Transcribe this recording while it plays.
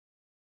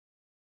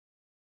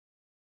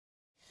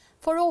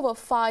For over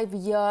 5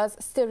 years,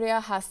 Syria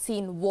has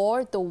seen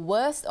war, the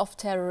worst of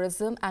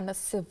terrorism, and a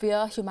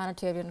severe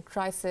humanitarian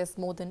crisis.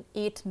 More than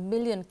 8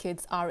 million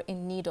kids are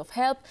in need of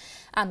help,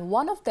 and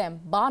one of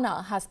them,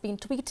 Bana, has been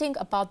tweeting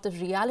about the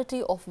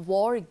reality of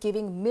war,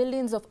 giving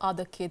millions of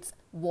other kids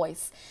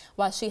voice.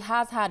 While she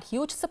has had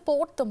huge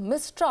support, the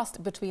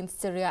mistrust between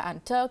Syria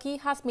and Turkey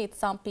has made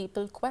some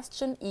people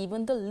question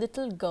even the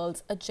little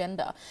girl's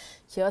agenda.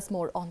 Here's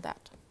more on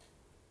that.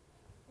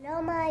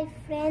 Hello, my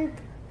friend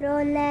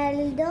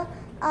Ronaldo.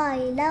 I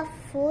love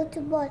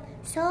football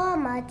so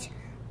much.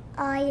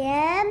 I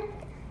am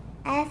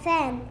a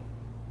fan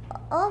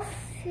of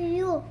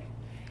you.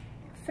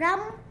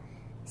 From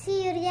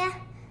Syria,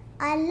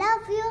 I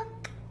love you.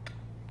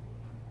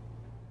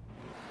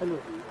 Hello.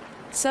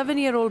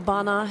 7-year-old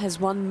Bana has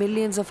won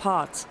millions of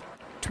hearts.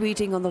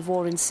 Tweeting on the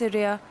war in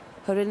Syria,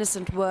 her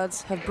innocent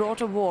words have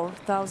brought a war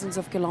thousands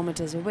of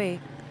kilometers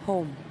away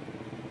home.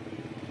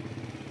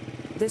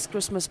 This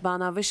Christmas,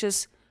 Bana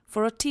wishes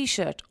for a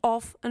T-shirt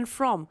of and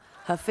from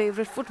her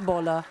favorite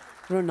footballer,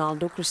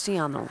 Ronaldo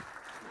Cristiano.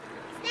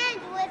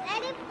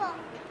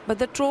 But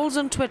the trolls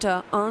on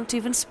Twitter aren't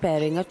even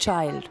sparing a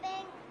child.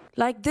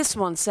 Like this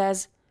one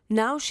says,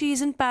 now she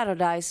is in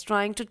paradise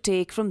trying to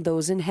take from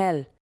those in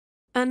hell.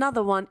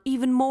 Another one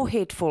even more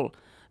hateful.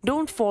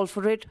 Don't fall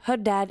for it, her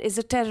dad is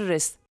a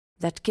terrorist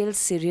that kills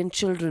Syrian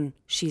children.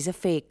 She's a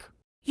fake.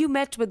 You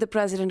met with the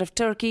president of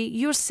Turkey,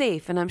 you're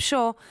safe, and I'm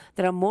sure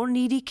there are more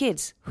needy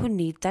kids who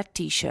need that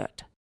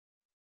T-shirt.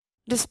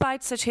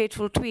 Despite such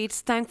hateful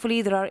tweets,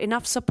 thankfully there are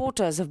enough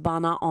supporters of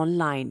Bana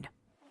online.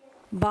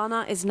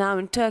 Bana is now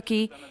in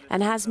Turkey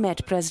and has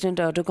met President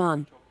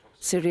Erdogan.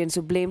 Syrians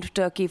who blamed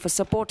Turkey for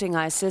supporting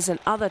ISIS and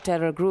other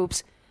terror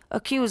groups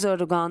accuse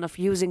Erdogan of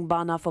using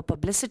Bana for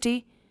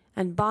publicity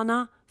and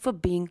Bana for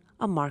being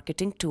a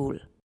marketing tool.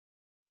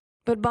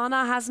 But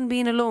Bana hasn't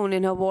been alone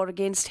in her war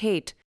against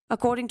hate.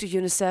 According to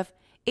UNICEF,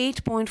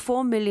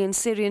 8.4 million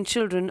Syrian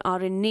children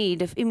are in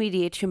need of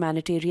immediate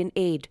humanitarian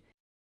aid.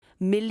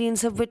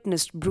 Millions have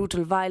witnessed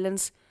brutal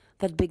violence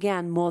that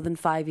began more than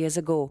 5 years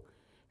ago.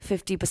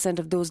 50%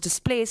 of those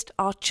displaced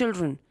are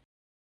children.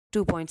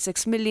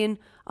 2.6 million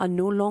are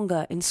no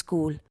longer in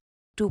school.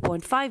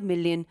 2.5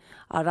 million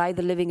are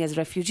either living as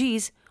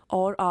refugees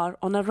or are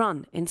on a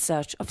run in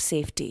search of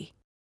safety.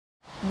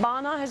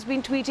 Bana has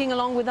been tweeting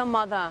along with her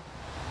mother.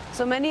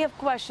 So many have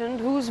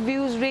questioned whose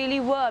views really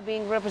were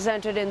being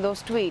represented in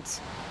those tweets.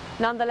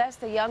 Nonetheless,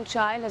 the young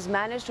child has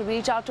managed to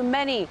reach out to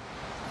many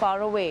far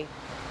away.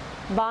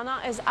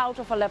 Bana is out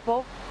of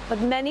Aleppo,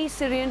 but many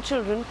Syrian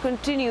children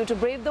continue to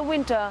brave the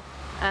winter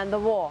and the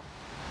war.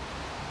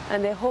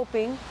 And they're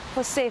hoping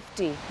for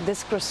safety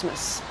this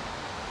Christmas.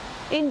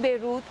 In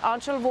Beirut,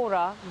 Anshul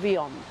Vora,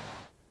 WION.